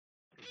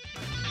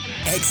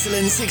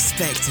Excellence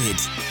Expected,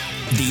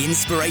 the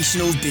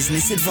Inspirational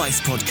Business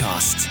Advice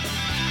Podcast.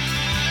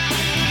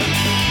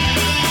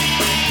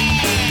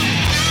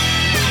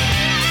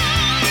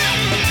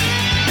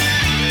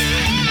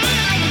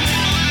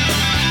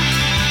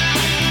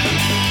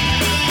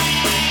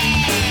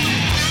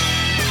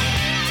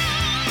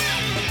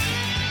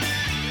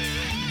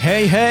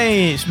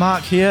 Hey, it's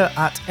Mark here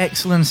at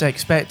Excellence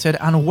Expected,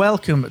 and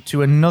welcome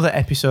to another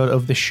episode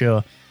of the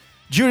show.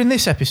 During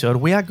this episode,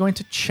 we are going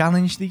to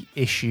challenge the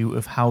issue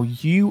of how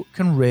you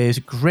can raise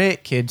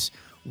great kids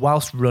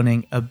whilst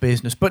running a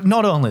business. But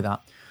not only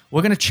that,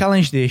 we're going to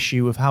challenge the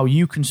issue of how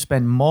you can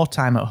spend more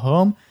time at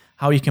home,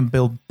 how you can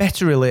build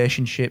better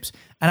relationships,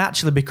 and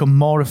actually become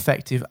more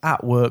effective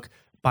at work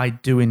by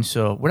doing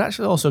so. We're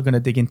actually also going to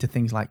dig into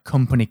things like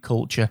company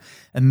culture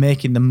and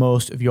making the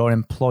most of your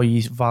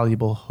employees'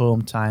 valuable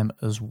home time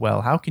as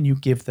well. How can you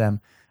give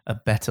them a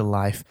better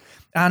life?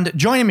 And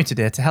joining me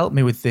today to help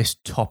me with this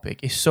topic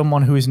is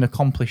someone who is an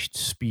accomplished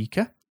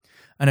speaker,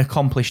 an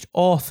accomplished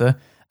author,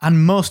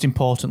 and most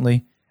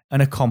importantly,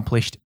 an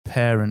accomplished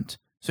parent.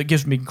 So it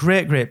gives me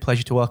great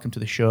pleasure to welcome to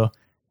the show,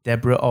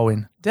 Deborah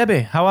Owen.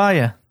 Debbie, how are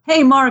you?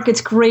 Hey, Mark,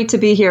 it's great to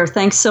be here.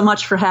 Thanks so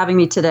much for having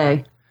me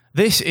today.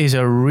 This is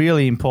a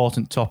really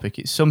important topic.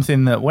 It's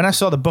something that when I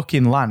saw the book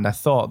in land, I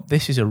thought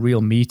this is a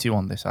real meaty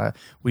one.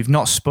 We've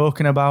not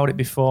spoken about it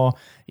before.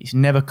 It's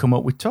never come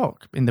up. We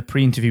talk in the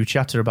pre-interview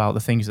chatter about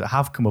the things that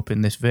have come up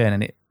in this vein,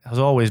 and it has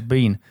always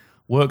been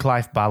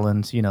work-life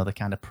balance, the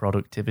kind of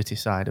productivity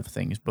side of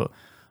things. But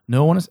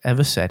no one has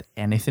ever said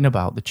anything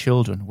about the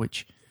children,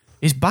 which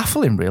is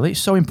baffling, really. It's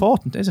so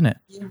important, isn't it?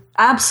 Yeah.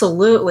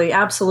 Absolutely.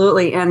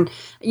 And,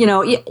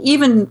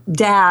 even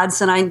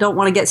dads, and I don't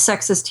want to get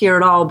sexist here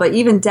at all, but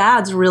even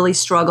dads really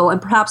struggle,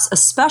 and perhaps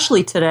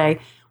especially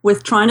today,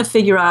 with trying to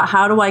figure out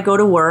how do I go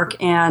to work,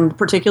 and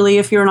particularly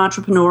if you're an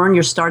entrepreneur and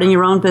you're starting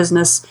your own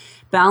business,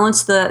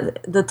 balance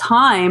the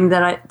time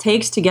that it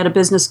takes to get a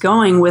business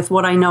going with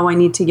what I know I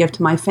need to give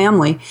to my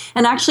family.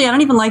 And actually, I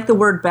don't even like the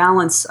word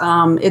balance.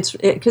 It's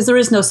because there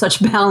is no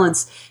such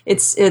balance.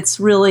 It's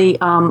really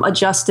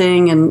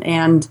adjusting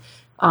and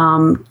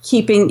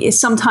keeping.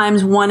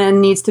 Sometimes one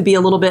end needs to be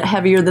a little bit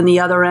heavier than the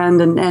other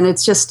end, and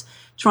it's just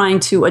trying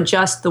to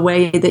adjust the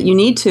way that you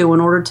need to in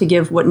order to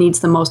give what needs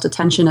the most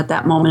attention at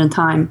that moment in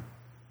time.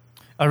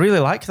 I really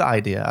like that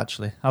idea,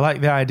 actually. I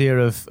like the idea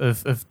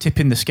of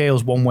tipping the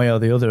scales one way or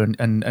the other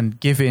and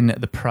giving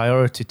the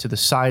priority to the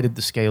side of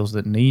the scales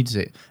that needs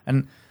it.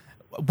 And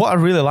what I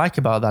really like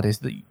about that is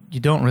that you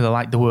don't really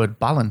like the word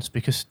balance,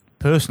 because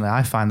personally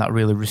I find that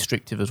really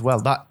restrictive as well.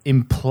 That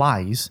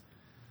implies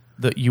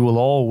that you will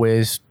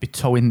always be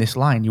towing this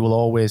line. You will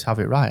always have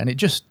it right. And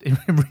in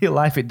real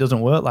life, it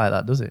doesn't work like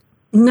that, does it?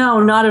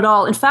 No, not at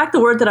all. In fact, the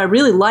word that I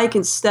really like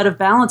instead of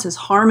balance is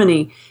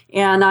harmony.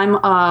 And I'm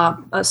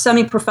a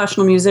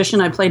semi-professional musician.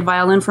 I played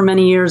violin for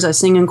many years. I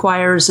sing in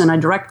choirs and I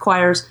direct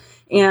choirs.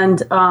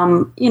 And,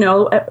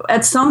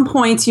 at some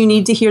points you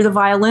need to hear the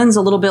violins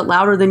a little bit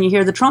louder than you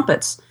hear the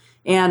trumpets.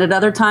 And at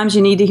other times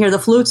you need to hear the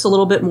flutes a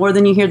little bit more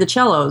than you hear the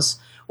cellos,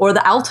 or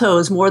the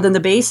altos more than the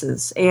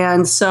basses.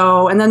 And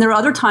then there are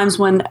other times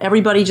when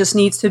everybody just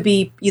needs to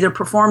be either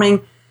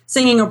performing,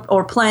 singing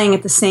or playing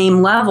at the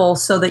same level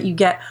so that you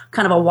get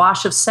kind of a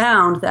wash of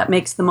sound that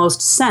makes the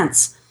most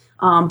sense.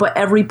 But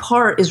every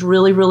part is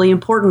really, really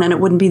important, and it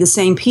wouldn't be the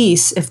same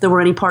piece if there were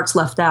any parts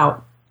left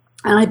out.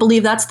 And I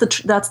believe that's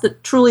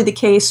truly the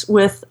case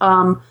with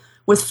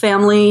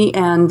family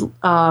and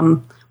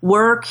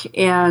work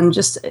and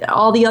just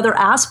all the other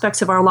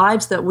aspects of our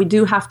lives that we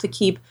do have to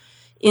keep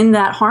in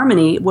that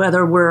harmony,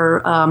 whether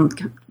we're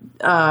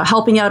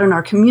helping out in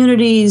our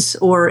communities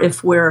or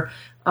if we're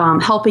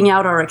helping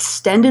out our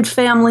extended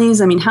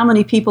families. I mean, how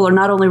many people are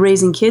not only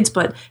raising kids,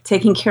 but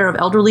taking care of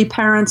elderly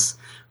parents?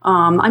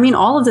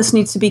 All of this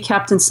needs to be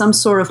kept in some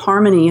sort of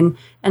harmony, and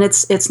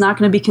it's not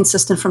going to be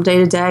consistent from day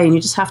to day, and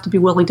you just have to be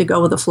willing to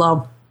go with the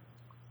flow.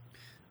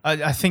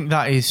 I think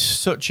that is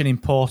such an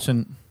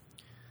important,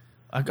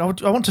 I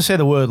want to say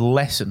the word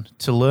lesson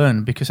to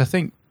learn, because I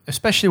think,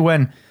 especially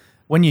when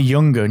you're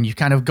younger and you've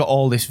kind of got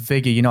all this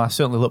vigor, I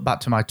certainly look back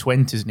to my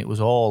 20s and it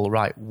was all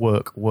right,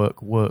 work.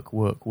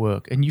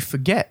 And you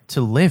forget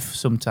to live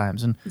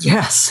sometimes. And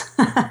yes,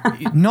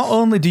 not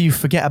only do you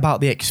forget about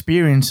the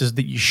experiences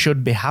that you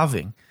should be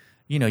having,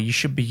 you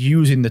should be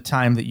using the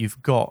time that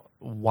you've got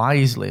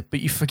wisely, but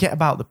you forget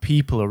about the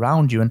people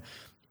around you. And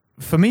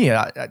for me,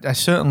 I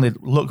certainly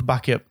look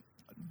back at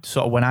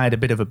sort of when I had a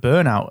bit of a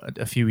burnout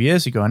a few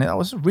years ago, and that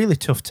was a really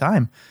tough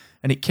time.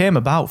 And it came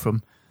about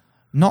from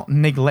not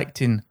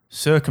neglecting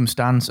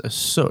circumstance as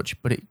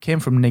such, but it came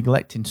from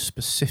neglecting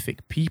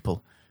specific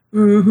people.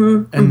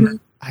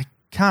 I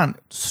can't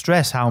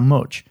stress how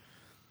much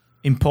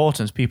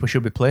importance people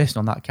should be placing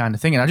on that kind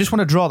of thing. And I just want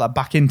to draw that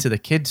back into the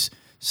kids'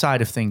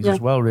 side of things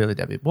as well, really,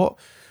 Debbie.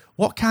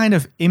 What kind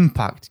of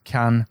impact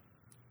can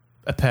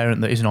a parent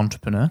that is an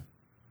entrepreneur,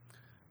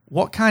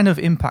 what kind of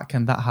impact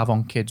can that have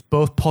on kids,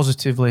 both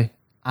positively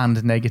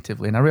and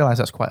negatively? And I realize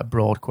that's quite a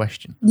broad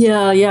question.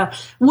 Yeah.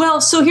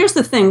 Well, so here's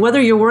the thing: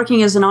 whether you're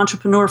working as an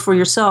entrepreneur for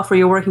yourself or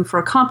you're working for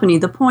a company,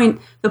 the point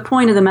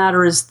of the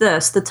matter is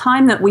this: the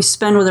time that we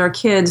spend with our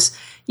kids,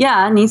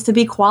 it needs to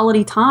be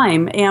quality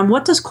time. And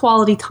what does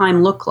quality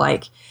time look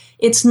like?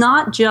 It's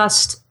not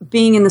just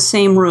being in the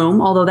same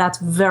room, although that's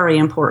very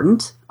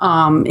important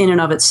in and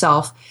of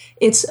itself.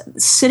 It's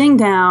sitting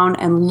down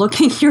and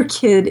looking your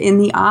kid in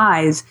the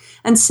eyes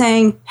and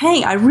saying,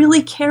 hey, I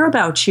really care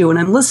about you and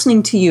I'm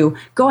listening to you.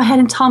 Go ahead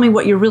and tell me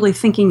what you're really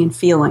thinking and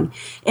feeling.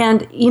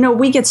 And,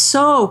 we get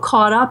so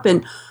caught up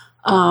in,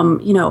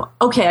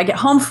 okay, I get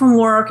home from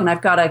work and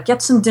I've got to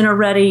get some dinner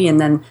ready. And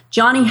then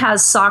Johnny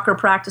has football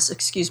practice.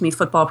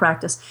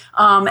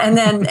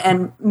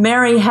 And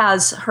Mary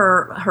has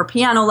her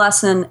piano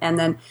lesson. And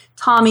then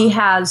Tommy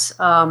has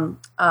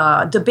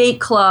debate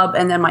club.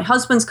 And then my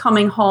husband's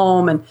coming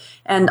home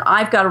and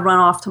I've got to run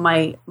off to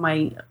my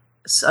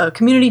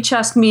community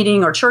chest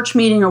meeting or church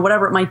meeting or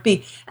whatever it might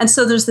be. And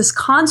so there's this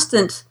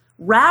constant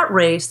rat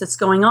race that's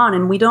going on,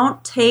 and we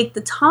don't take the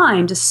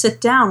time to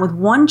sit down with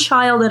one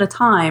child at a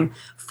time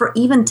for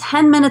even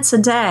 10 minutes a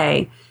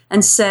day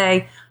and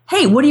say,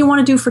 hey, what do you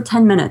want to do for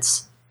 10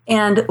 minutes?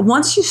 And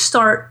once you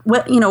start,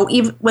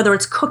 whether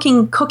it's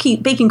baking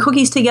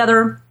cookies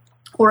together,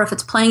 or if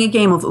it's playing a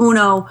game of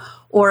Uno,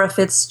 or if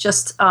it's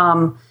just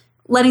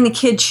letting the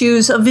kid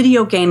choose a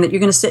video game that you're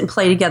going to sit and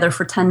play together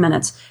for 10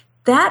 minutes,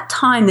 that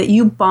time that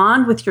you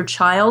bond with your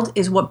child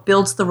is what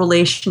builds the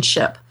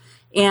relationship.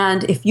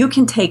 And if you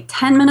can take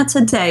 10 minutes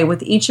a day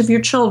with each of your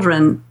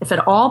children, if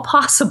at all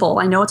possible,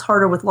 I know it's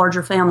harder with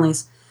larger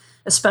families,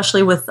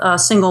 especially with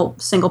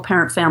single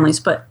parent families,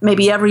 but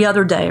maybe every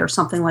other day or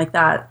something like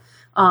that,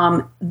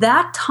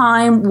 that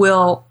time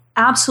will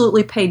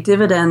absolutely pay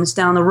dividends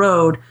down the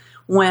road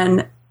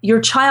when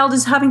your child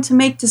is having to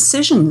make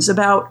decisions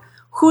about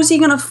who's he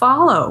going to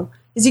follow.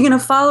 Is he going to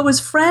follow his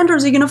friend or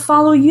is he going to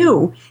follow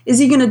you? Is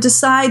he going to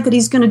decide that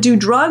he's going to do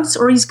drugs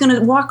or he's going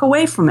to walk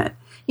away from it?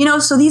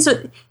 So these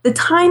are the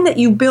time that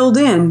you build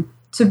in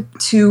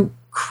to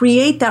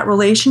create that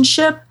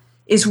relationship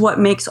is what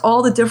makes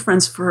all the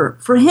difference for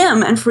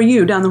him and for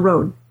you down the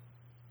road.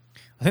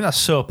 I think that's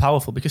so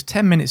powerful because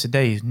 10 minutes a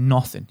day is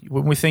nothing.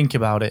 When we think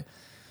about it,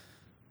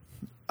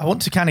 I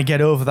want to kind of get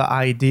over that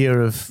idea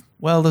of,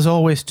 well, there's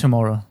always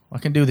tomorrow. I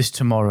can do this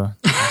tomorrow.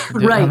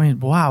 Right. I mean,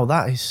 wow,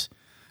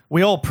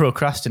 we all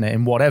procrastinate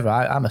in whatever.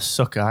 I'm a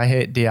sucker. I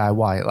hate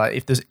DIY. Like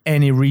if there's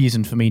any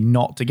reason for me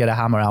not to get a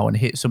hammer out and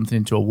hit something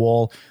into a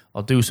wall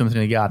or do something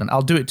in the garden,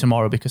 I'll do it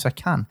tomorrow because I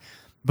can.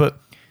 But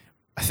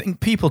I think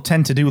people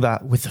tend to do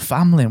that with the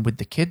family and with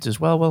the kids as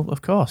well. Well,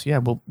 of course, yeah,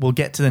 we'll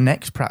get to the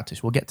next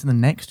practice. We'll get to the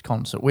next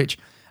concert, which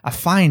I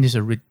find is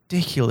a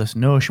ridiculous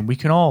notion. We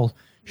can all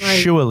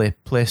surely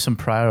place some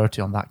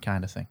priority on that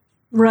kind of thing.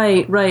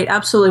 Right.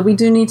 Absolutely. We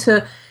do need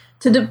to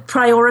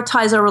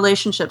prioritize our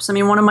relationships. I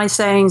mean, one of my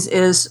sayings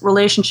is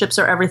relationships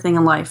are everything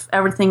in life.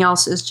 Everything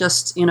else is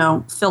just,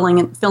 filling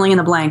in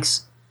the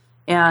blanks.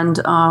 And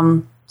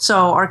so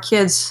our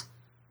kids,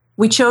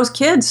 we chose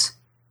kids.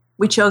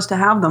 We chose to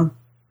have them.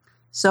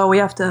 So we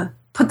have to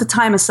put the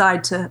time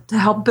aside to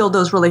help build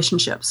those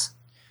relationships.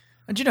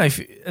 And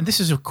and this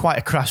is quite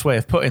a crass way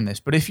of putting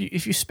this, but if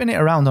you spin it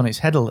around on its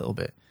head a little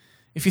bit,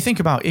 if you think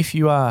about if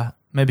you are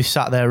maybe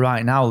sat there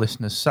right now,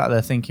 listeners, sat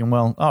there thinking,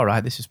 well, all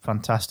right, this is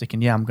fantastic,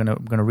 and yeah, I'm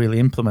gonna really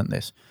implement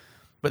this.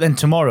 But then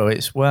tomorrow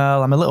it's,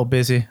 well, I'm a little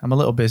busy.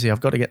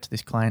 I've got to get to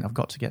this client. I've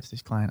got to get to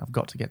this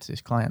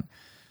client.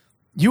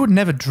 You would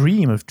never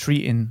dream of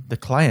treating the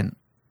client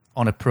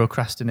on a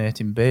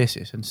procrastinating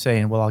basis and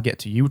saying, well, I'll get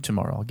to you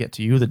tomorrow. I'll get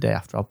to you the day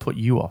after. I'll put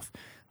you off.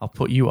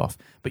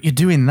 But you're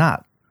doing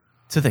that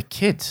to the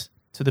kids,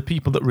 to the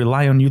people that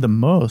rely on you the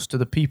most, to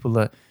the people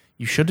that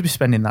you should be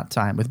spending that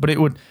time with. But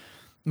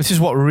this is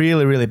what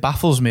really, really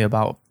baffles me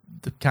about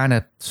the kind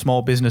of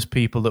small business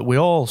people that we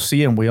all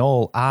see and we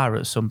all are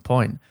at some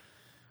point.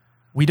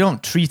 We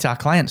don't treat our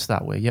clients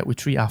that way, yet we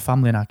treat our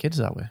family and our kids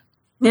that way.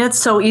 Yeah, it's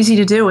so easy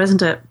to do,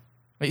 isn't it?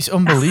 It's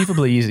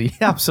unbelievably easy.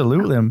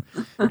 Absolutely. And,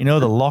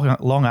 the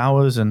long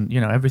hours and,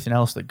 everything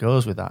else that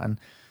goes with that. And,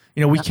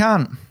 we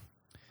can't,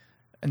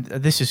 and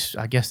this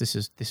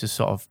is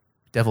sort of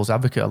devil's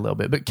advocate a little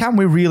bit, but can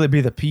we really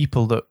be the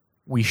people that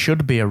we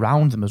should be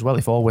around them as well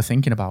if all we're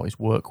thinking about is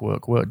work?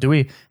 Do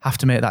we have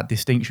to make that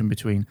distinction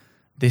between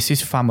this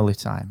is family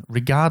time,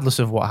 regardless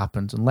of what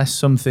happens, unless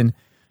something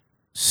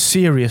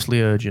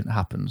seriously urgent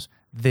happens,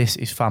 this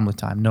is family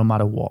time, no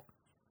matter what?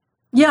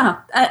 Yeah,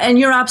 and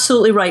you're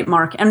absolutely right,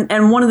 Mark.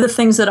 And one of the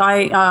things that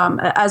I,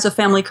 as a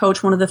family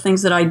coach, one of the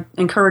things that I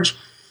encourage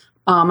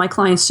my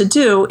clients to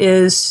do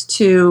is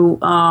to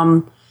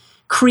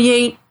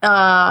create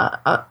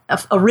a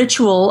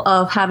ritual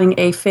of having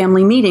a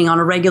family meeting on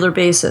a regular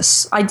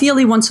basis,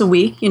 ideally once a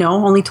week,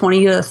 only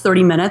 20 to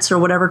 30 minutes or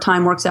whatever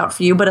time works out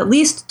for you, but at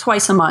least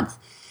twice a month.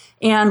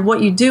 And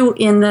what you do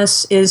in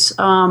this is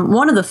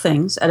one of the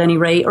things, at any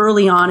rate,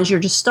 early on as you're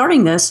just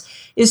starting this,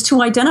 is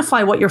to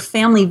identify what your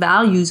family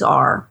values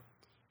are.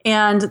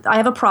 And I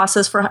have a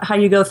process for how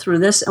you go through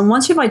this. And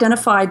once you've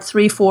identified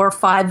 3, 4,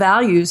 5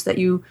 values that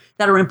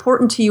are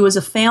important to you as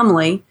a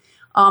family,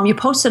 you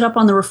post it up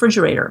on the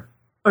refrigerator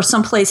or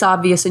someplace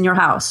obvious in your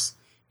house.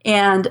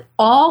 And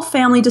all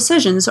family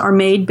decisions are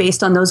made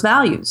based on those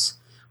values.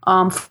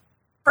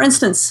 For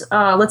instance,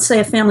 let's say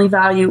a family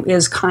value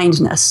is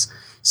kindness.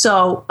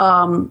 So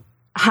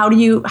how do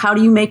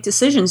you make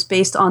decisions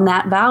based on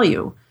that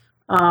value?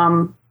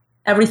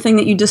 Everything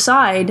that you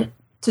decide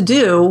to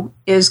do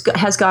has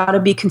got to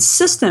be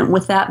consistent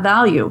with that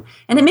value.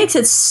 And it makes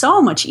it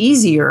so much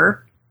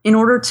easier in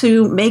order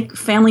to make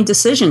family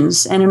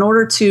decisions and in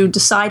order to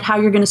decide how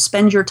you're going to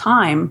spend your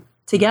time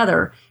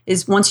together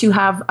is once you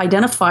have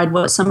identified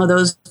what some of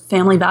those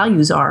family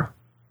values are.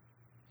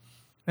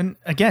 And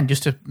again,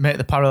 just to make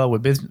the parallel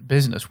with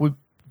business, we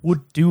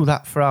would do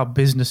that for our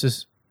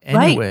businesses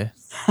anyway.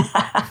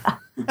 Right.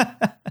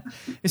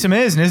 It's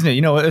amazing, isn't it?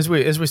 You know, as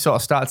we sort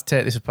of start to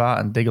take this apart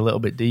and dig a little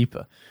bit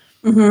deeper,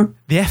 the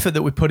effort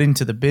that we put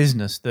into the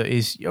business that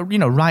is, you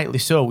know, rightly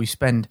so, we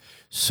spend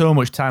so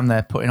much time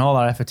there putting all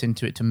our effort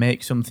into it to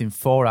make something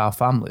for our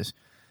families.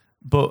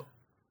 But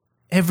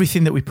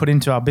everything that we put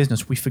into our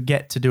business, we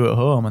forget to do at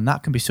home. And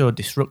that can be so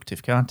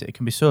destructive, can't it? It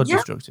can be so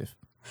destructive.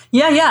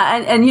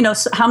 Yeah. And you know,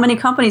 how many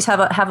companies have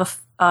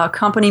a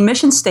company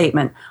mission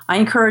statement? I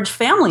encourage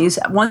families,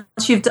 once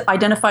you've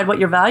identified what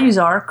your values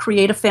are,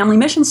 create a family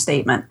mission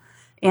statement.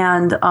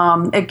 And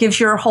it gives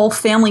your whole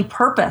family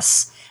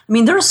purpose. I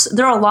mean, there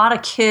are a lot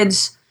of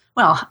kids,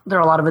 well, there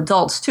are a lot of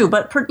adults too,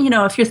 but you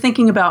know, if you're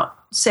thinking about,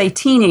 say,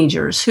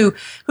 teenagers who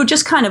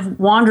just kind of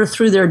wander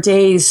through their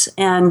days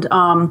and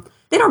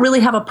they don't really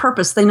have a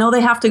purpose. They know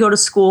they have to go to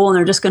school and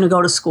they're just going to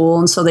go to school.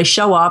 And so they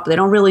show up. They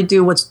don't really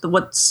do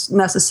what's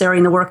necessary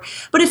in the work.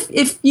 But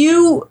if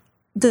you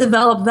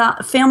develop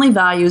that family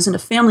values and a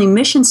family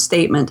mission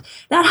statement,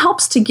 that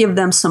helps to give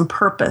them some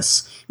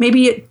purpose.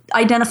 Maybe it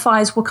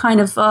identifies what kind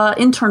of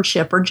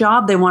internship or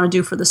job they want to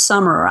do for the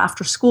summer or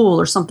after school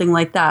or something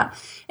like that.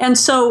 And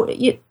so,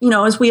 you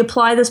know, as we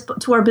apply this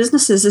to our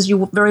businesses, as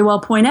you very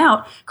well point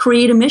out,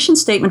 create a mission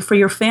statement for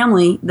your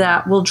family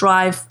that will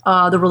drive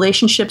the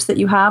relationships that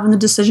you have and the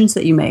decisions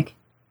that you make.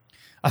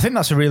 I think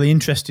that's a really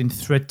interesting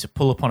thread to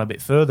pull upon a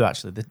bit further,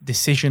 actually, the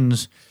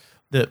decisions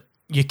that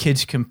your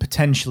kids can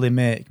potentially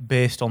make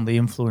based on the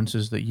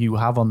influences that you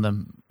have on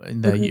them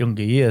in their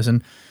younger years.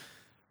 And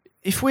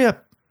if we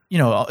are, you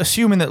know,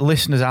 assuming that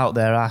listeners out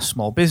there are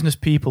small business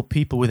people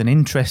with an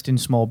interest in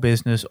small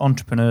business,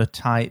 entrepreneur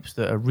types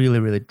that are really,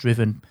 really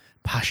driven,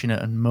 passionate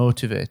and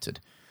motivated,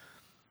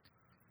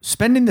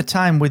 spending the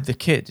time with the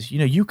kids, you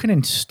know, you can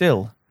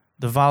instill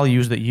the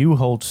values that you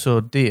hold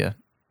so dear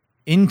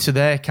into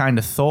their kind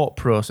of thought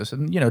process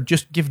and, you know,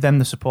 just give them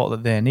the support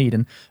that they need.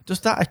 And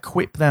does that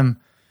equip them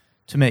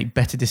to make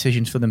better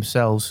decisions for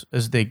themselves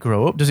as they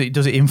grow up? Does it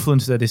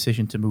influence their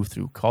decision to move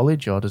through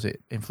college, or does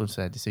it influence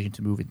their decision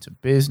to move into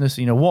business?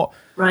 You know, what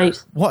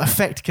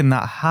effect can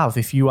that have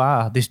if you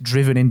are this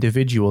driven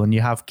individual and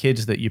you have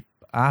kids that you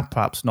are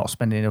perhaps not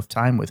spending enough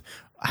time with?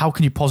 How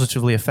can you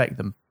positively affect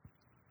them?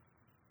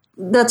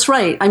 That's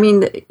right. I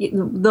mean,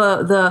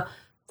 the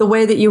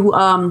way that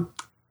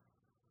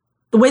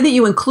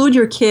you include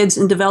your kids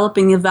in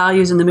developing the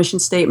values and the mission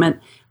statement,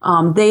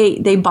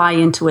 they buy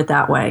into it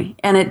that way.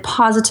 And it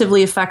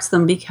positively affects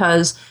them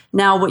because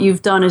now what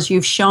you've done is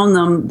you've shown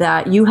them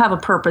that you have a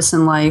purpose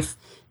in life,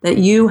 that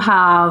you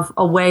have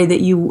a way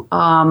that you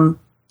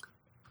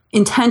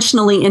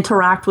intentionally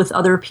interact with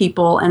other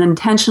people and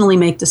intentionally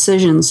make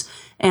decisions.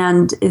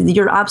 And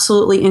you're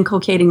absolutely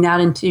inculcating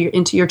that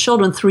into your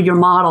children through your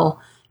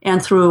model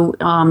and through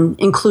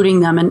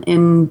including them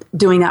in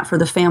doing that for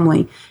the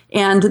family.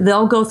 And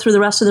they'll go through the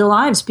rest of their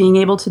lives being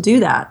able to do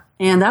that.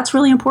 And that's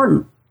really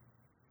important.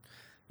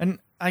 And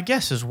I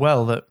guess as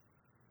well that,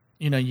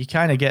 you know, you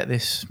kind of get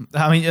this,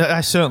 I mean,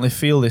 I certainly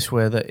feel this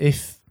way, that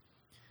if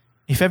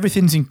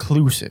everything's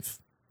inclusive,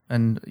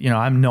 and, you know,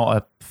 I'm not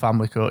a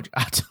family coach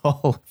at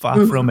all,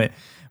 far from it,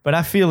 but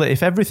I feel that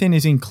if everything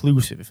is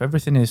inclusive, if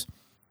everything is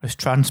as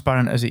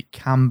transparent as it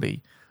can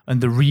be, and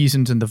the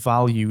reasons and the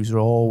values are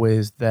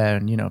always there,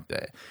 and, you know,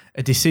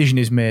 a decision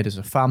is made as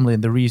a family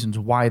and the reasons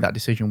why that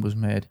decision was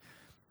made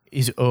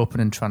is open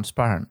and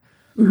transparent,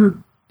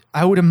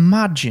 I would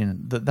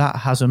imagine that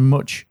has a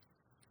much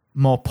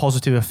more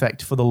positive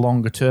effect for the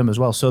longer term as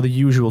well. So the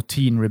usual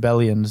teen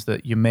rebellions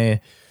that you may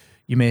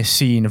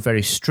see in a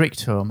very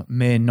strict home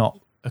may not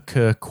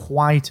occur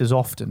quite as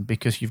often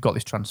because you've got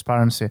this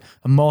transparency,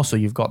 and more so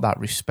you've got that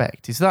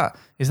respect. Is that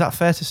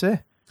fair to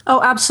say? Oh,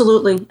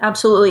 absolutely.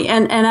 Absolutely.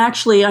 And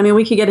actually, I mean,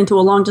 we could get into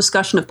a long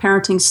discussion of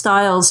parenting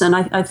styles. And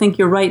I think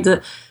you're right.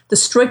 The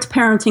strict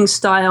parenting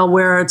style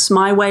where it's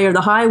my way or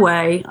the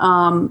highway,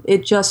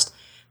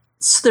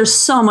 there's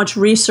so much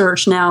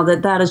research now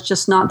that is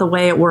just not the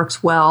way it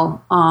works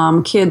well.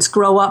 Kids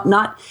grow up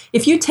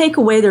if you take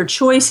away their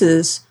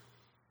choices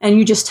and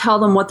you just tell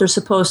them what they're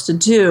supposed to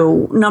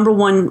do, number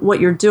one, what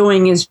you're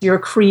doing is you're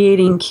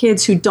creating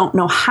kids who don't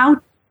know how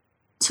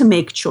to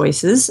make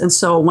choices. And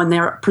so when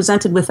they're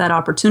presented with that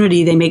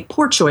opportunity, they make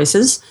poor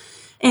choices.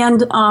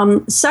 And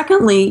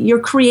secondly, you're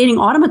creating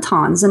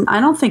automatons. And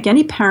I don't think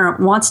any parent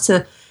wants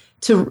to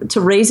to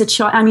raise a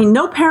child. I mean,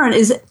 no parent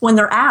is, when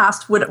they're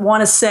asked, would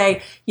want to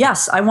say,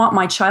 yes, I want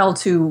my child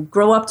to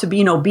grow up to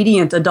be an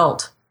obedient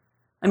adult.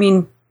 I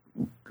mean,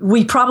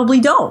 we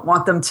probably don't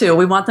want them to.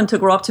 We want them to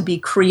grow up to be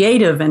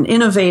creative and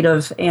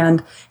innovative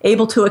and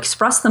able to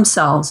express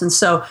themselves. And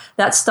so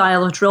that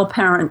style of drill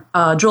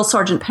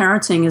sergeant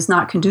parenting is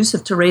not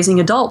conducive to raising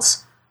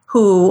adults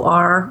who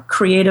are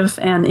creative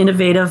and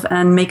innovative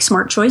and make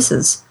smart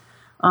choices.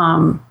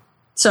 And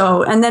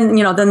then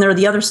there are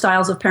the other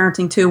styles of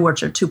parenting too,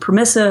 which are too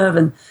permissive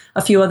and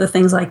a few other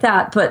things like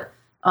that. But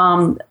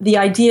the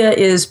idea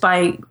is,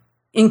 by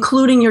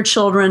including your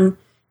children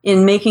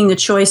in making the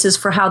choices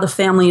for how the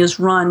family is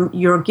run,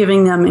 you're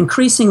giving them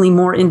increasingly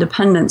more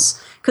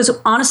independence. Because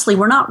honestly,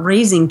 we're not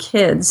raising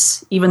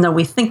kids, even though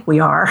we think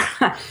we are.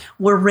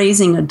 We're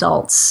raising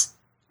adults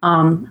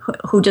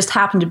who just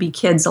happen to be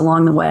kids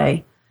along the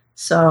way.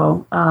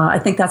 So I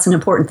think that's an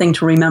important thing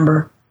to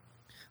remember.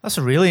 That's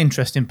a really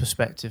interesting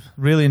perspective.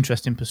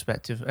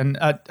 And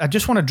I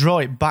just want to draw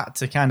it back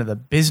to kind of the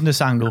business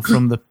angle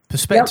from the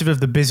perspective of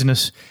the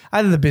business,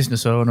 either the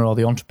business owner or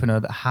the entrepreneur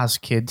that has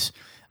kids.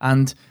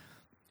 And,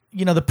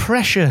 the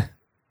pressure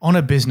on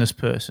a business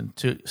person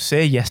to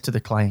say yes to the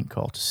client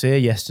call, to say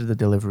yes to the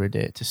delivery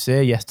date, to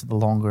say yes to the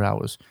longer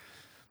hours,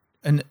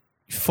 and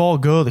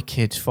forego the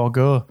kids,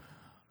 forego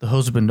the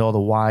husband or the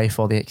wife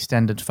or the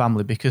extended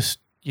family, because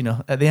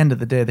at the end of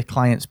the day, the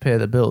clients pay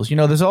the bills.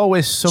 There's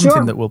always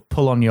something that will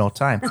pull on your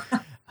time.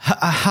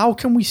 How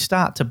can we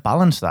start to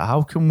balance that?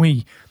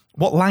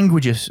 What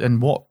languages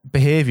and what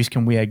behaviors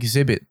can we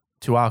exhibit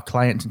to our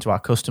clients and to our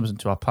customers and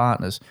to our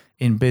partners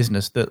in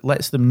business that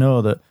lets them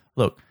know that,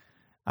 look,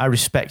 I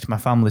respect my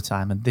family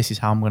time and this is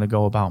how I'm going to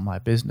go about my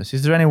business?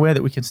 Is there any way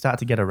that we can start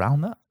to get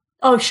around that?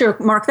 Oh, sure,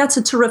 Mark. That's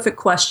a terrific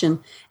question.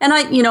 And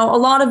a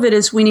lot of it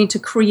is we need to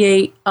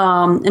create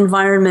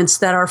environments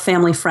that are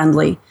family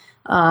friendly.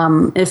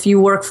 If you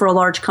work for a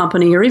large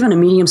company or even a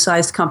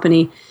medium-sized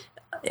company,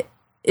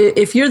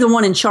 if you're the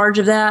one in charge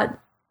of that,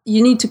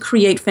 you need to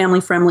create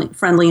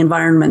family-friendly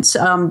environments.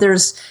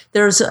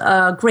 There's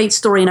a great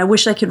story, and I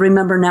wish I could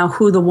remember now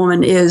who the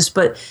woman is,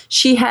 but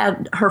she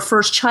had her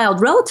first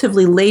child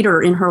relatively later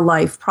in her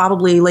life,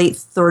 probably late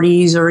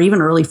 30s or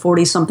even early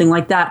 40s, something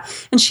like that.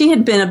 And she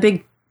had been a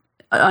big,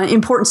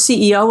 important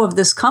CEO of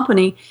this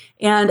company.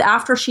 And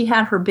after she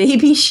had her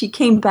baby, she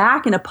came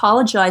back and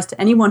apologized to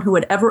any woman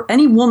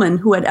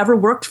who had ever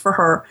worked for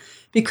her,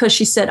 because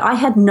she said, I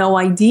had no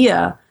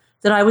idea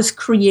that I was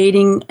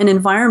creating an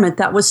environment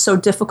that was so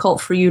difficult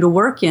for you to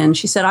work in.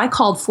 She said, I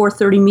called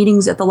 4:30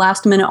 meetings at the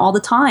last minute all the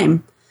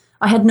time.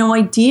 I had no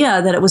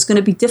idea that it was going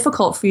to be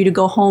difficult for you to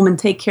go home and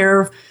take care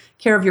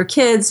of your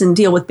kids and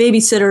deal with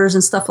babysitters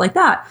and stuff like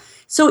that.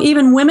 So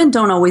even women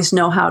don't always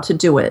know how to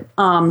do it.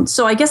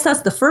 So I guess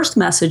that's the first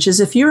message, is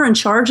if you're in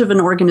charge of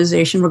an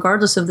organization,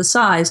 regardless of the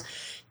size,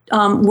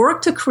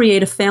 work to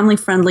create a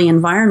family-friendly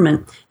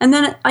environment. And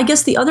then I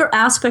guess the other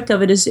aspect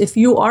of it is, if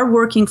you are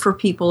working for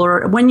people,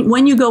 or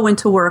when you go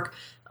into work,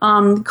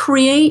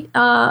 create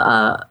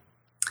a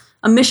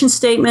mission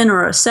statement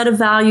or a set of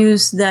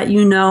values that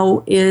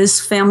is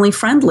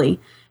family-friendly,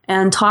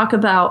 and talk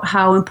about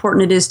how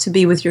important it is to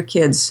be with your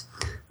kids.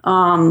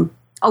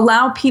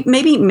 Allow people,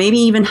 maybe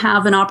even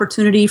have an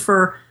opportunity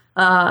for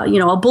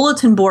a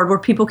bulletin board where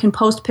people can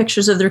post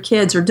pictures of their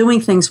kids or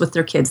doing things with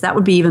their kids. That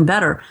would be even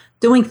better,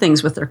 doing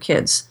things with their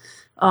kids.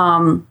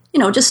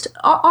 Just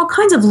all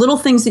kinds of little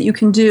things that you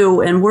can do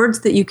and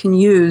words that you can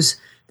use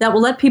that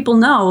will let people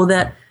know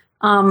that,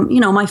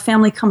 my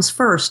family comes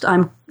first.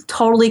 I'm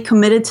totally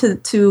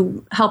committed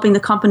to helping the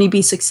company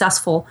be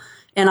successful.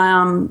 And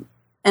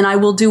I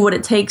will do what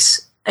it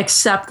takes,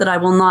 except that I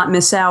will not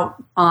miss out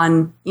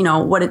on,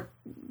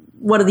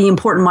 what are the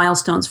important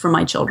milestones for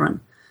my children.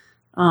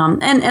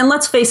 And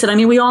let's face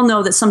it, we all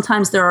know that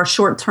sometimes there are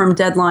short-term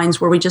deadlines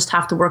where we just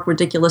have to work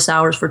ridiculous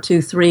hours for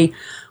 2-3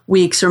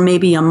 weeks or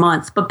maybe a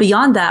month. But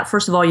beyond that,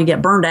 first of all, you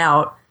get burned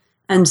out.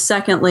 And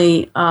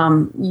secondly,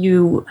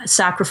 you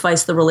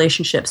sacrifice the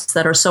relationships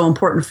that are so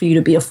important for you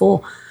to be a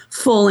full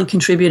and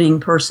contributing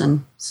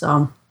person.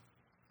 So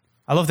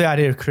I love the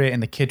idea of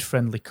creating the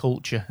kid-friendly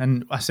culture.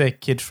 And I say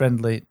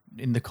kid-friendly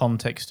in the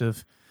context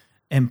of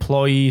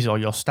employees or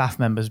your staff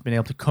members being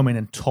able to come in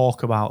and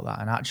talk about that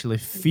and actually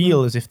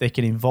feel as if they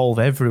can involve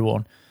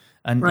everyone.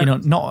 And, right.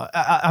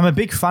 I'm a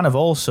big fan of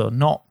also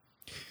not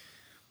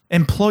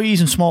employees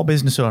and small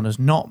business owners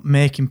not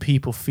making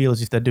people feel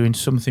as if they're doing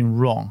something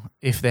wrong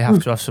if they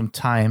have to have some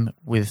time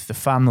with the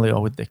family or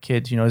with their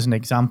kids. As an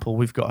example,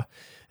 we've got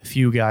a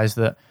few guys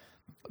that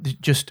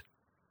just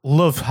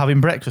love having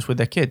breakfast with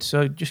their kids.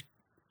 So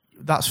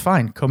that's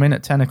fine. Come in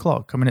at 10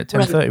 o'clock, come in at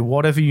 10:30, right.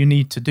 Whatever you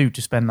need to do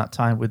to spend that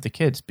time with the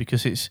kids,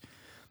 because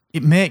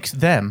it makes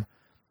them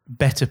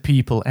better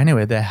people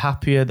anyway. They're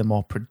happier, they're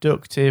more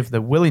productive,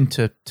 they're willing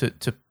to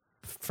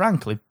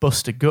frankly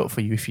bust a gut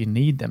for you if you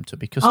need them to.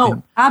 Because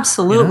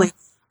absolutely.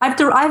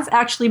 I've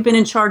actually been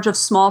in charge of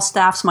small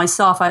staffs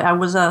myself. I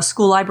was a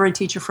school library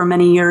teacher for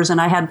many years,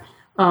 and I had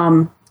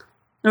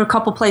There were a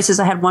couple places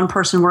I had one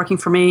person working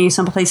for me.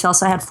 Someplace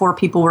else I had 4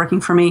 people working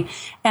for me.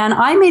 And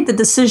I made the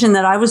decision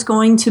that I was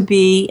going to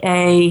be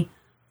a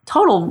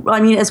total,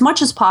 as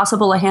much as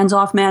possible, a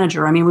hands-off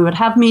manager. We would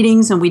have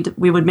meetings and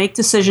we would make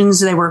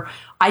decisions.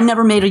 I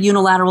never made a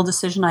unilateral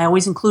decision. I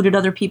always included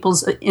other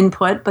people's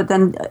input. But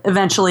then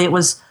eventually it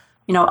was,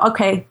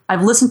 okay,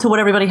 I've listened to what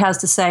everybody has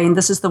to say, and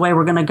this is the way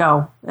we're going to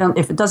go. And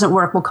if it doesn't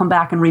work, we'll come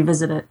back and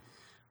revisit it.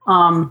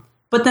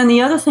 But then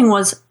the other thing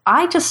was,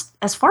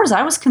 as far as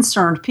I was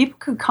concerned, people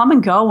could come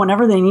and go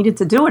whenever they needed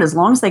to do it, as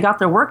long as they got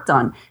their work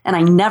done. And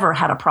I never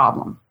had a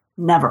problem.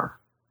 Never.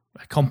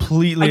 I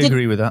completely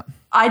agree with that.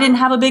 I didn't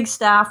have a big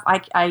staff.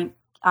 I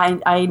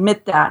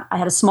admit that. I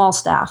had a small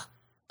staff,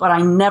 but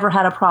I never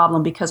had a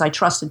problem because I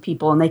trusted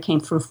people and they came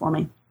through for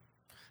me.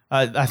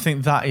 I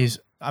think that is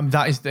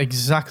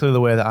exactly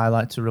the way that I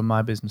like to run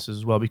my businesses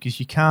as well, because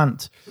you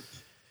can't.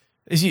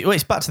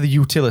 It's back to the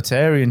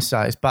utilitarian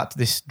side. It's back to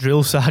this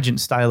drill sergeant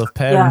style of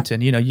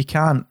parenting. Yeah. You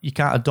can't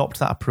adopt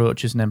that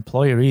approach as an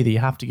employer either. You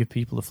have to give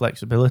people the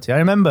flexibility. I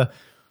remember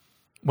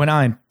when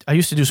I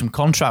used to do some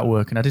contract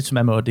work, and I did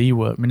some MOD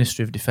work,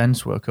 Ministry of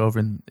Defence work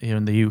over here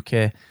in the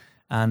UK,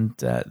 and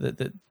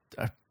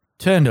I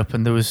turned up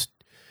and there was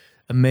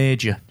a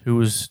major who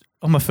was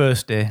on my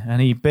first day,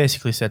 and he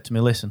basically said to me,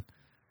 "Listen,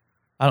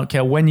 I don't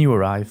care when you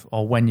arrive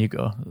or when you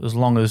go, as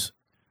long as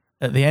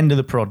at the end of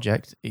the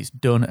project, it's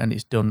done, and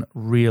it's done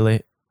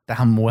really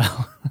damn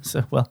well."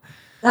 So, well,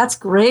 that's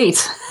great.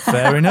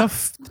 Fair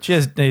enough.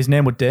 Cheers. His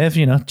name was Dave.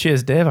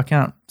 Cheers, Dave. I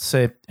can't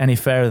say any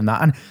fairer than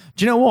that. And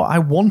do you know what? I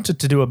wanted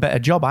to do a better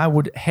job. I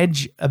would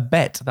hedge a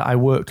bet that I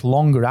worked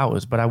longer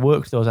hours, but I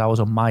worked those hours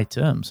on my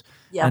terms.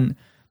 Yeah. And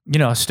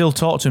I still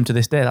talk to him to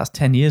this day. That's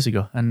 10 years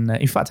ago. And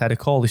in fact, I had a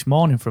call this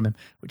morning from him,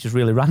 which is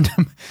really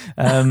random.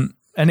 And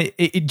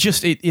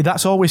it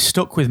that's always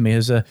stuck with me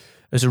as a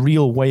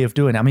real way of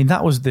doing it.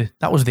 That was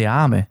the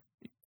army,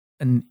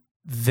 and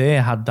they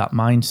had that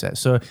mindset.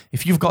 So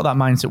if you've got that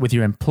mindset with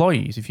your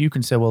employees, if you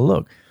can say, well,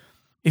 look,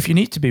 if you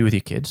need to be with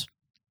your kids,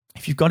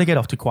 if you've got to get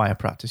off to choir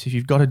practice, if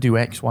you've got to do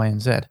X, Y,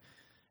 and Z,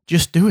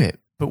 just do it.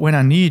 But when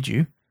I need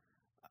you,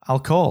 I'll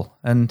call.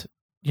 And,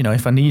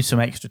 if I need some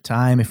extra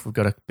time, if we've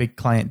got a big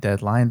client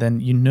deadline, then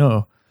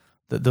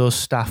that those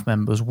staff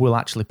members will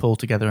actually pull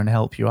together and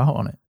help you out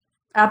on it.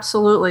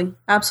 Absolutely.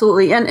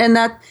 Absolutely. And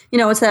that,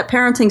 it's that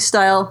parenting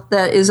style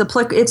that is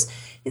applicable.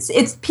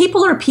 It's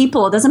people are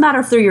people. It doesn't matter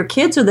if they're your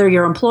kids or they're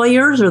your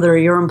employers or they're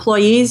your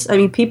employees.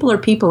 People are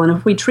people. And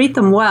if we treat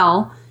them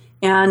well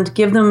and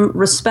give them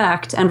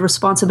respect and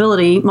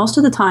responsibility, most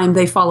of the time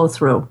they follow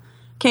through.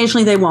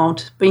 Occasionally they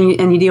won't,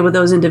 and you deal with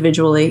those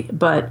individually.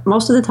 But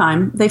most of the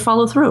time they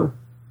follow through.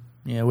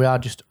 Yeah, we are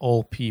just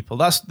all people.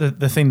 That's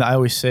the thing that I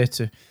always say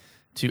to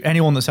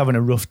anyone that's having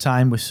a rough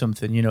time with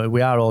something.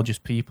 We are all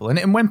just people.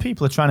 And when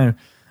people are trying to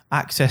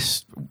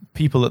access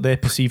people that they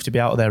perceive to be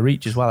out of their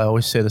reach as well, I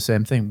always say the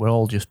same thing. We're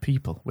all just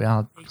people.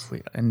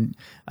 And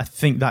I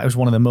think that is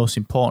one of the most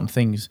important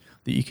things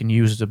that you can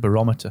use as a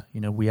barometer.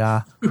 We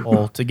are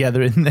all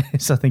together in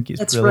this. I think it's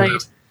That's brilliant.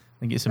 Right. I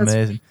think it's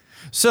amazing.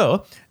 Right.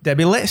 So,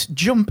 Debbie, let's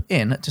jump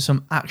in to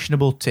some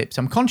actionable tips.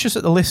 I'm conscious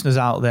that the listeners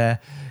out there,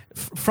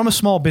 from a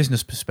small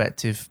business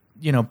perspective,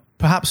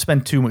 perhaps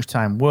spend too much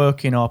time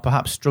working, or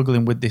perhaps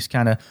struggling with this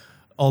kind of,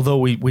 although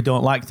we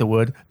don't like the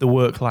word, the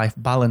work-life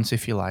balance,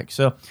 if you like.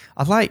 So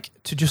I'd like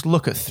to just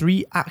look at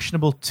 3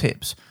 actionable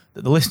tips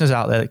that the listeners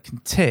out there can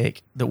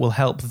take that will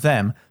help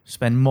them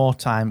spend more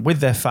time with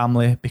their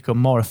family, become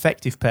more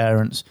effective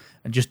parents,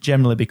 and just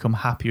generally become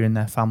happier in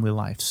their family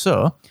life.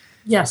 So,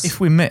 yes, if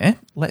we may,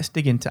 let's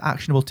dig into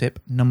actionable tip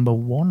number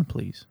 1,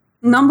 please.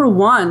 Number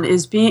 1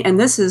 is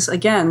this is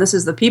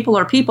the people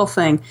are people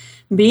thing,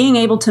 being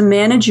able to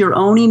manage your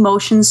own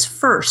emotions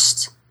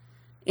first.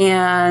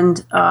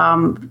 And,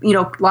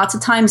 lots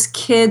of times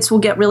kids will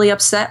get really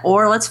upset,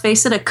 or let's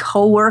face it, a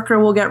coworker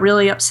will get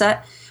really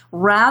upset.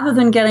 Rather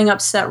than getting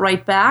upset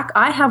right back,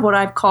 I have what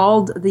I've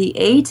called the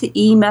A to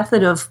E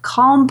method of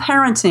calm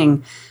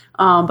parenting.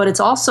 But it's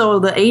also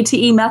the A to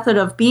E method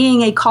of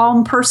being a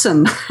calm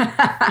person.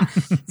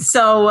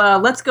 So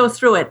let's go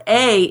through it.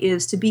 A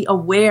is to be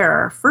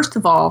aware. First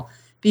of all,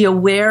 be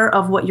aware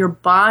of what your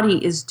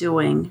body is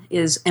doing.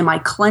 Am I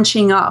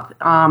clenching up?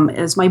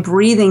 Is my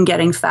breathing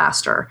getting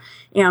faster?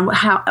 And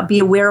be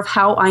aware of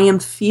how I am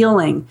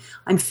feeling.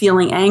 I'm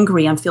feeling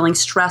angry. I'm feeling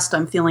stressed.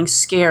 I'm feeling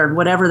scared,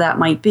 whatever that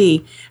might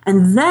be.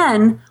 And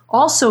then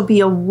also be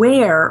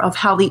aware of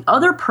how the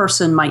other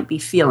person might be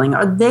feeling.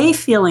 Are they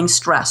feeling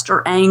stressed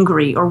or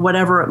angry or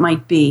whatever it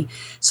might be?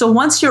 So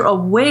once you're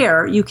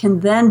aware, you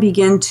can then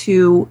begin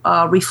to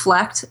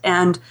reflect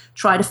and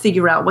try to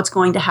figure out what's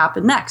going to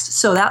happen next.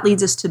 So that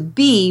leads us to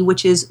B,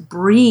 which is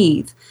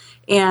breathe.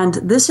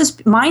 And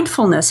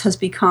mindfulness has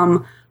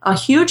become a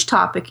huge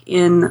topic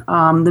in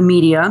the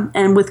media,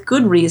 and with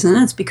good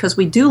reason. It's because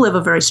we do live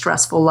a very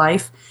stressful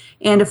life.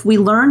 And if we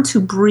learn to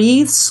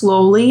breathe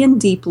slowly and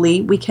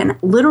deeply, we can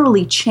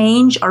literally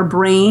change our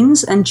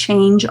brains and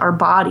change our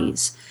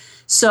bodies.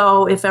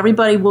 So if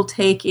everybody will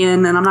take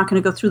in, and I'm not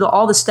going to go through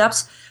all the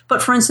steps,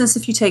 but for instance,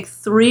 if you take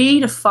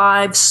 3 to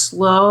 5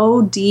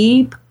 slow,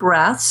 deep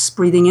breaths,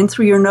 breathing in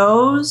through your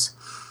nose,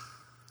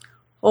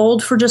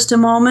 hold for just a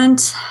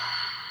moment,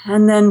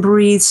 and then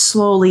breathe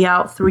slowly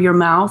out through your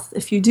mouth.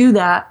 If you do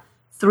that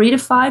 3 to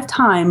 5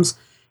 times,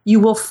 you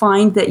will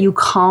find that you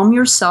calm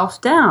yourself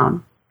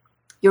down.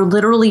 You're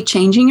literally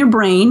changing your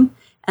brain,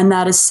 and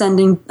that is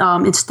sending,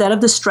 instead of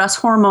the stress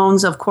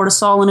hormones of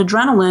cortisol and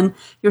adrenaline,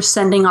 you're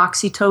sending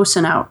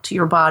oxytocin out to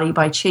your body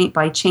by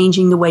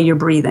changing the way you're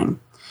breathing.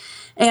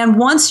 And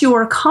once you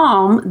are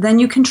calm, then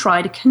you can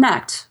try to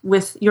connect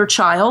with your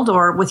child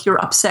or with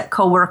your upset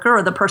coworker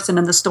or the person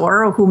in the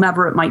store or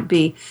whomever it might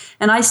be.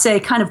 And I say,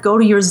 kind of go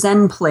to your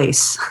Zen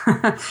place.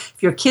 If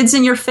your kid's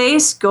in your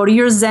face, go to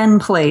your Zen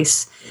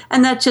place.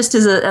 And that just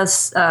is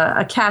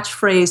a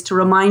catchphrase to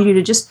remind you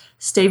to just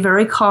stay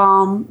very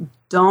calm,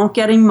 don't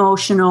get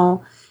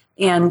emotional,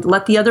 and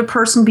let the other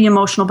person be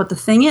emotional. But the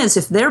thing is,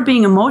 if they're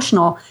being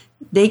emotional,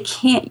 they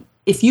can't.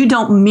 If you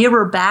don't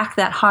mirror back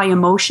that high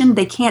emotion,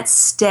 they can't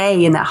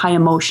stay in that high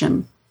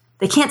emotion.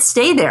 They can't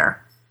stay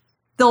there.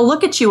 They'll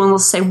look at you and they'll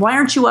say, why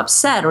aren't you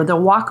upset? Or they'll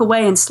walk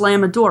away and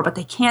slam a door, but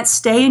they can't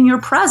stay in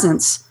your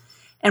presence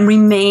and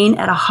remain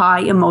at a high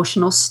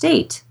emotional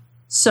state.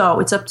 So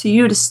it's up to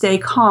you to stay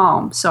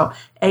calm. So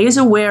A is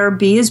aware,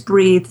 B is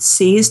breathe,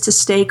 C is to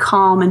stay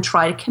calm and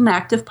try to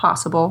connect if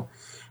possible.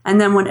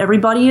 And then when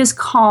everybody is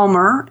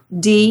calmer,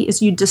 D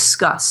is you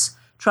discuss.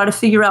 Try to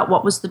figure out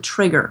what was the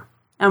trigger.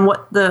 And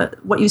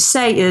what you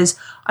say is,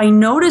 I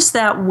notice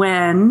that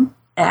when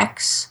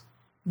X,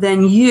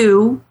 then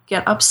you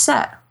get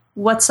upset.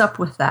 What's up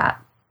with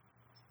that?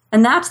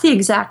 And that's the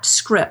exact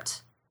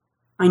script.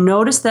 I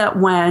notice that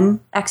when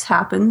X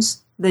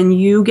happens, then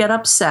you get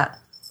upset.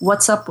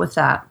 What's up with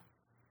that?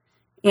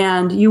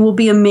 And you will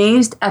be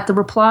amazed at the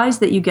replies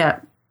that you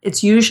get.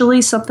 It's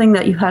usually something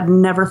that you had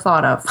never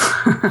thought of.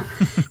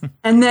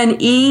 And then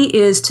E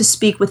is to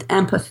speak with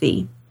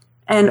empathy.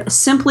 And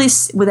simply,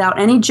 without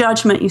any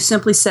judgment, you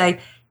simply say,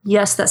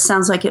 yes, that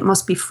sounds like it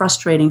must be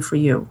frustrating for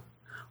you.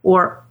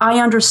 Or, I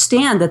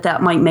understand that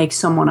that might make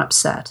someone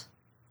upset.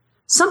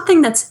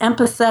 Something that's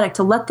empathetic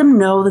to let them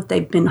know that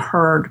they've been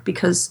heard,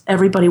 because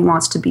everybody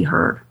wants to be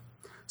heard.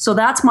 So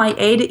that's my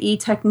A to E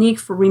technique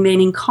for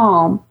remaining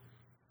calm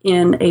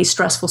in a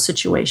stressful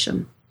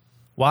situation.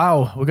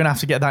 Wow, we're going to have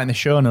to get that in the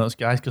show notes,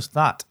 guys, because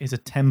that is a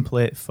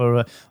template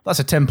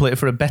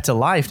for a better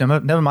life.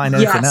 Never mind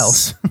anything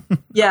else.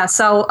 Yes,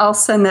 I'll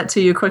send that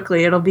to you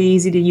quickly. It'll be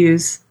easy to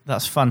use.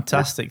 That's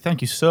fantastic. Yeah.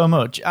 Thank you so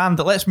much. And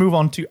let's move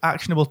on to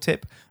actionable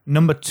tip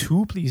number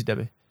 2, please,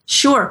 Debbie.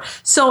 Sure.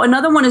 So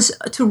another one is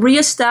to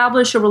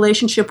reestablish a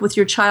relationship with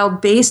your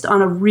child based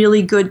on a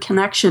really good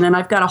connection. And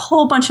I've got a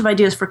whole bunch of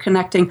ideas for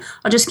connecting.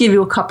 I'll just give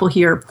you a couple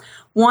here.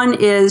 One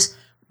is,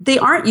 they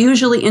aren't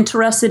usually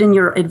interested in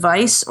your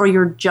advice or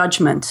your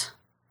judgment.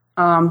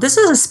 This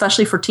is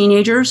especially for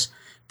teenagers,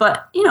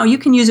 but you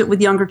can use it with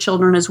younger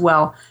children as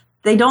well.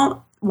 They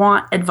don't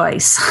want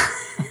advice.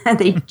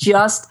 They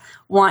just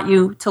want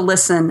you to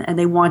listen, and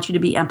they want you to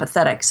be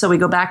empathetic. So we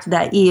go back to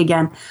that E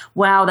again.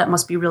 Wow, that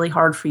must be really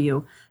hard for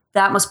you.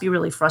 That must be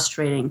really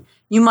frustrating.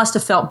 You must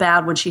have felt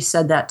bad when she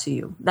said that to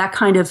you. That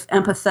kind of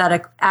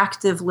empathetic,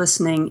 active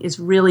listening is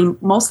really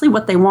mostly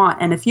what they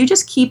want. And if you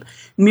just keep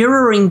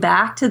mirroring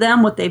back to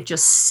them what they've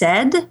just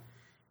said,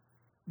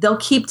 they'll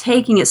keep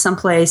taking it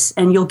someplace,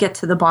 and you'll get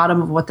to the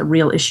bottom of what the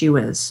real issue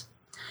is.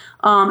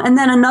 And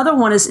then another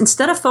one is,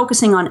 instead of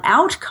focusing on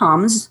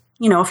outcomes,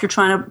 if you're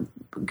trying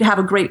to have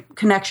a great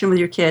connection with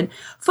your kid,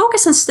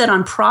 focus instead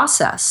on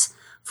process.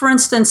 For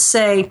instance,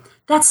 say,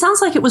 that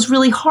sounds like it was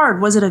really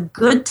hard. Was it a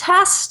good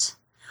test?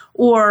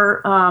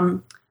 Or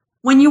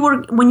when you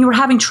were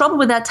having trouble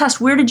with that test,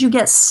 where did you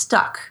get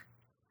stuck?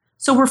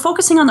 So we're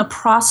focusing on the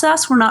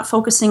process. We're not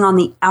focusing on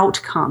the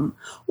outcome.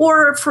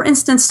 Or for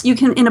instance, you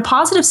can, in a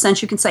positive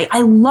sense, you can say,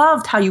 I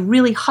loved how you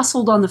really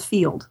hustled on the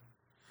field.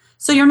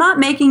 So you're not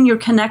making your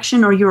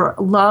connection or your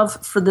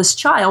love for this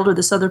child or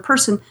this other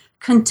person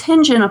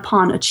contingent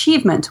upon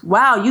achievement.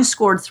 Wow, you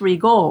scored 3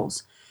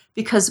 goals.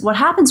 Because what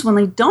happens when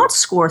they don't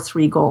score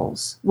 3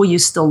 goals? Will you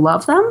still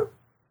love them?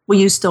 Will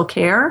you still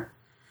care?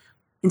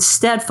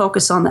 Instead,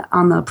 focus on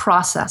the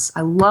process.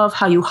 I love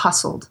how you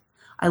hustled.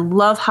 I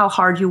love how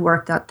hard you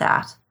worked at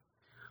that.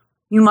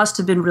 You must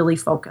have been really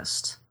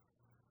focused.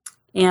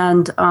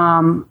 And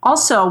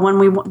also, when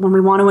we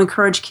want to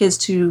encourage kids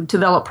to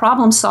develop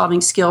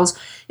problem-solving skills,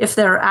 if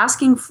they're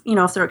asking,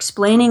 if they're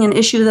explaining an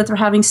issue that they're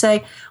having,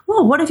 say,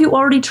 well, what have you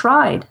already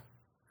tried?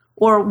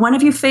 Or when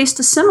have you faced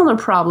a similar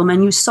problem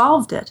and you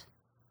solved it?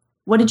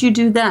 What did you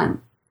do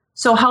then?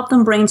 So help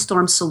them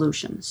brainstorm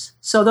solutions.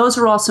 So those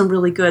are all some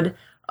really good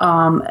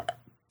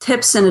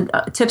tips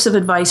of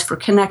advice for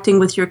connecting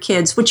with your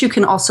kids, which you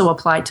can also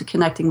apply to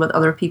connecting with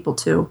other people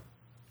too.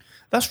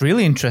 That's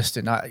really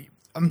interesting.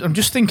 I'm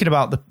just thinking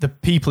about the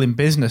people in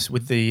business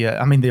with the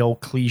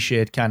old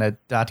cliched kind of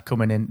dad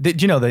coming in. Do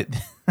you know the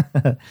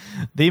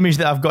image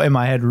that I've got in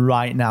my head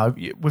right now?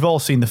 We've all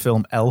seen the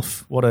film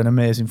Elf. What an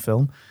amazing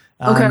film.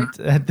 And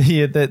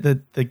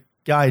the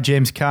guy,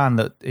 James Caan,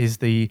 that is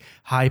the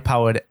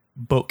high-powered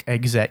book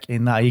exec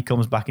in that. He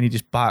comes back and he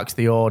just barks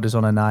the orders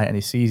on a night and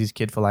he sees his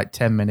kid for like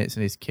 10 minutes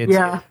and his kid's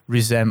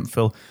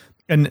resentful.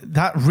 And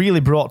that really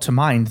brought to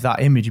mind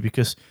that image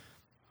because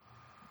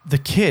the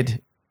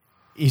kid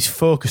is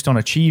focused on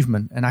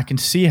achievement. And I can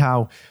see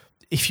how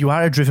if you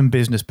are a driven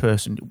business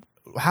person,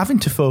 having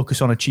to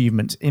focus on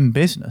achievements in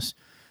business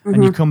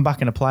and you come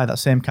back and apply that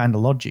same kind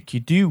of logic,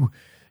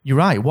 you're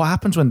right. What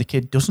happens when the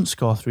kid doesn't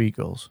score 3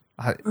 goals?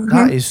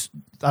 That is,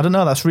 I don't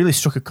know, that's really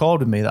struck a chord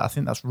with me that I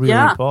think that's really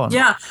important.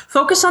 Yeah,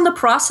 focus on the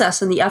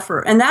process and the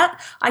effort. And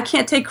that, I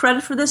can't take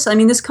credit for this. I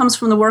mean, this comes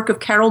from the work of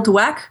Carol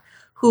Dweck,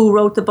 who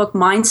wrote the book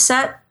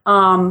Mindset.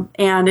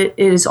 And it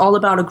is all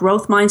about a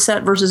growth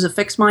mindset versus a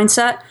fixed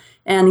mindset.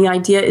 And the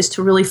idea is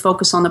to really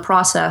focus on the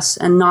process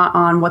and not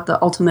on what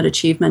the ultimate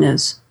achievement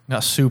is.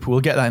 That's super.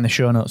 We'll get that in the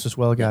show notes as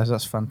well, guys.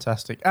 That's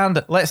fantastic.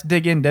 And let's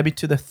dig in, Debbie,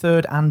 to the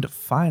third and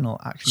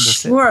final actionable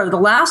tip. Sure. The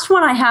last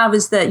one I have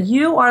is that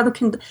you are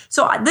the...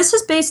 So this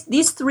is based...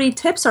 These 3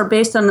 tips are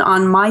based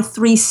on my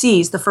 3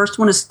 C's. The first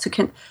one is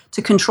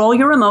to control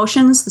your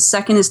emotions. The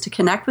second is to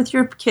connect with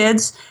your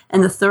kids.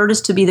 And the third is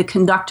to be the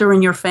conductor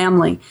in your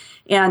family.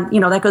 And,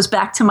 that goes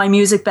back to my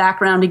music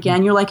background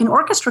again. You're like an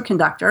orchestra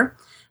conductor.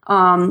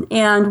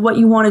 And what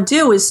you want to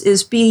do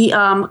is be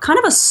kind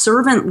of a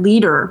servant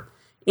leader.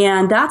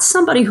 And that's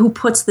somebody who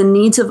puts the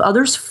needs of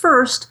others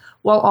first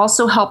while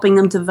also helping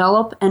them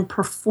develop and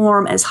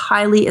perform as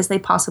highly as they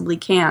possibly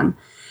can.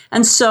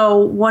 And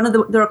so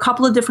there are a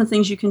couple of different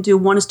things you can do.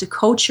 One is to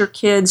coach your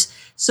kids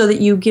so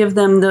that you give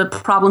them the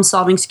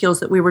problem-solving skills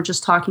that we were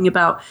just talking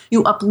about.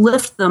 You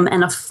uplift them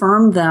and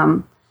affirm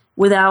them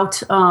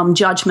without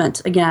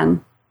judgment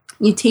again.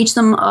 You teach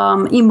them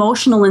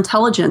emotional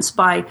intelligence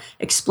by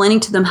explaining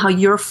to them how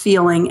you're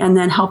feeling and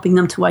then helping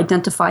them to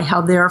identify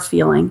how they're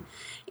feeling.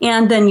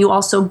 And then you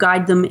also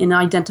guide them in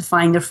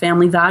identifying their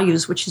family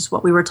values, which is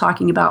what we were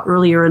talking about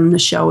earlier in the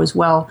show as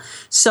well.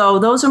 So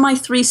those are my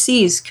 3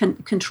 C's.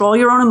 Control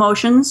your own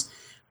emotions,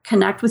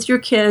 connect with your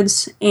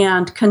kids,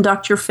 and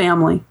conduct your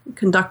family.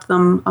 Conduct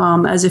them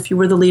as if you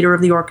were the leader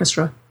of the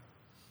orchestra.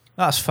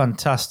 That's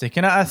fantastic.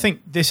 And I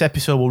think this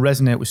episode will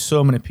resonate with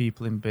so many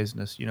people in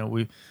business.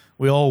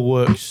 We all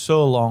work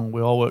so long,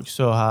 we all work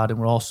so hard, and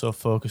we're all so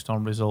focused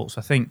on results.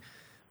 I think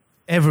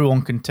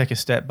everyone can take a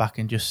step back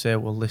and just say,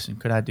 well, listen,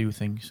 could I do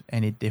things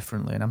any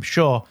differently? And I'm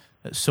sure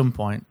at some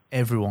point,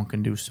 everyone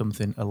can do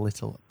something a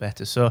little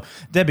better. So,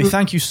 Debbie,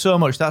 thank you so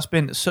much. That's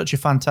been such a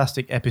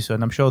fantastic episode,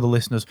 and I'm sure the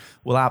listeners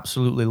will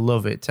absolutely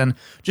love it. And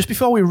just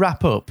before we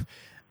wrap up,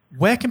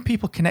 where can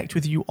people connect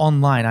with you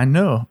online? I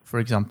know, for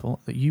example,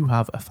 that you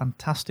have a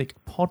fantastic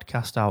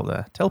podcast out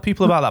there. Tell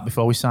people about that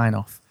before we sign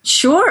off.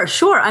 Sure.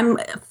 I'm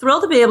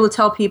thrilled to be able to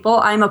tell people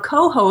I'm a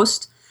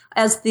co-host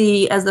as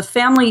the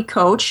family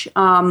coach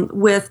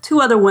with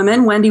 2 other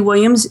women. Wendy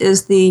Williams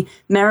is the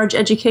marriage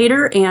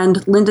educator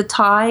and Linda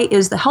Ty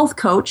is the health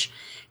coach.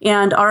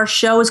 And our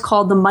show is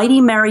called The Mighty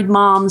Married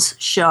Moms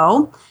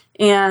Show.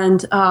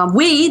 And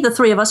we, the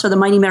 3 of us, are the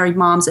Mighty Married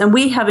Moms. And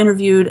we have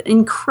interviewed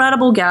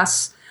incredible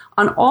guests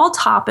on all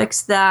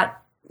topics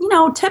that,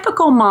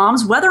 typical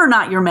moms, whether or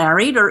not you're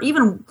married or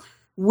even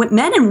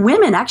men and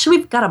women. Actually,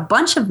 we've got a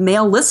bunch of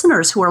male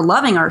listeners who are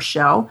loving our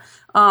show.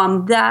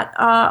 That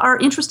are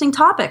interesting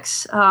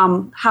topics.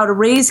 How to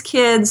raise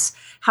kids,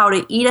 how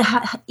to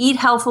eat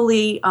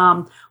healthily,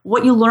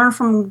 what you learn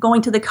from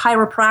going to the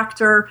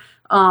chiropractor.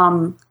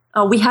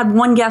 We had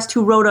one guest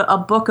who wrote a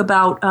book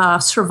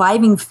about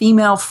surviving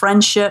female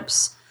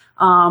friendships.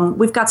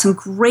 We've got some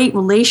great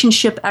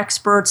relationship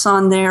experts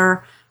on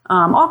there.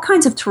 All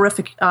kinds of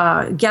terrific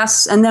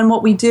guests. And then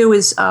what we do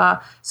is,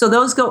 so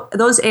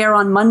those air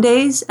on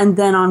Mondays, and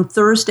then on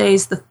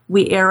Thursdays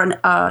we air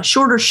a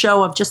shorter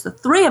show of just the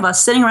 3 of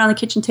us sitting around the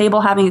kitchen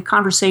table having a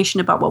conversation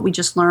about what we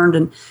just learned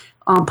and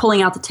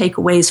pulling out the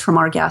takeaways from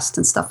our guests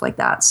and stuff like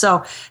that.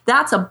 So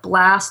that's a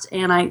blast,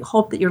 and I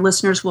hope that your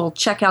listeners will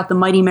check out the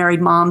Mighty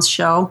Married Moms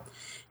show.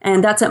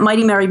 And that's at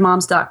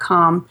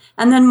mightymarriedmoms.com.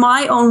 And then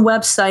my own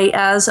website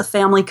as a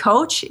family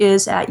coach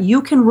is at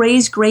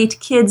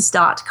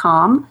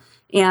youcanraisegreatkids.com.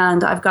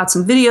 And I've got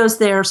some videos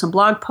there, some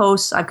blog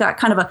posts. I've got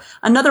kind of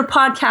another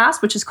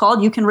podcast, which is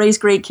called You Can Raise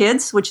Great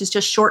Kids, which is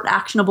just short,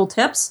 actionable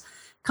tips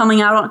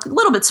coming out a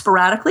little bit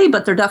sporadically,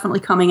 but they're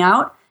definitely coming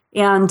out.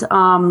 And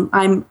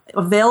I'm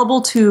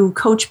available to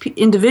coach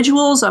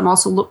individuals. I'm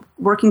also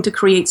working to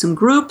create some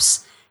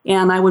groups.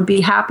 And I would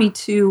be happy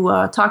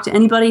to talk to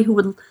anybody who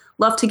would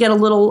love to get a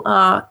little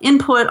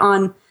input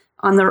on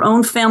their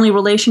own family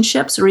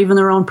relationships or even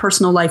their own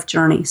personal life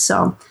journey.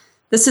 So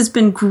this has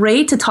been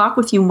great to talk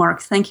with you,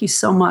 Mark. Thank you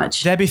so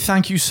much. Debbie,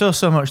 thank you so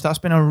much. That's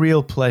been a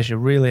real pleasure,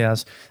 really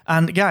has.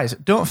 And guys,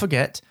 don't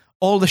forget,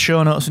 all the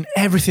show notes and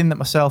everything that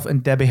myself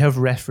and Debbie have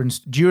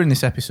referenced during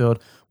this episode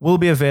will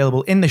be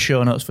available in the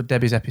show notes for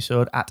Debbie's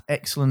episode at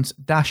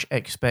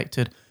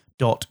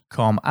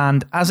excellence-expected.com.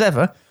 And as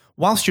ever,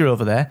 whilst you're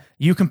over there,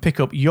 you can pick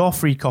up your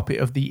free copy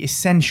of the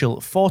essential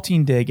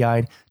 14-day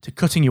guide to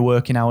cutting your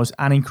working hours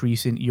and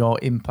increasing your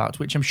impact,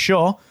 which I'm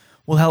sure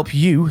will help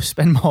you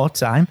spend more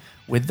time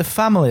with the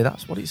family.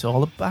 That's what it's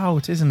all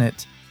about, isn't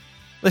it?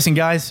 Listen,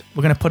 guys,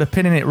 we're going to put a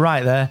pin in it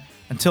right there.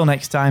 Until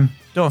next time,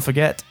 don't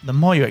forget, the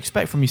more you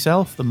expect from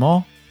yourself, the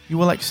more you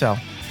will excel.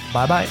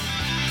 Bye-bye.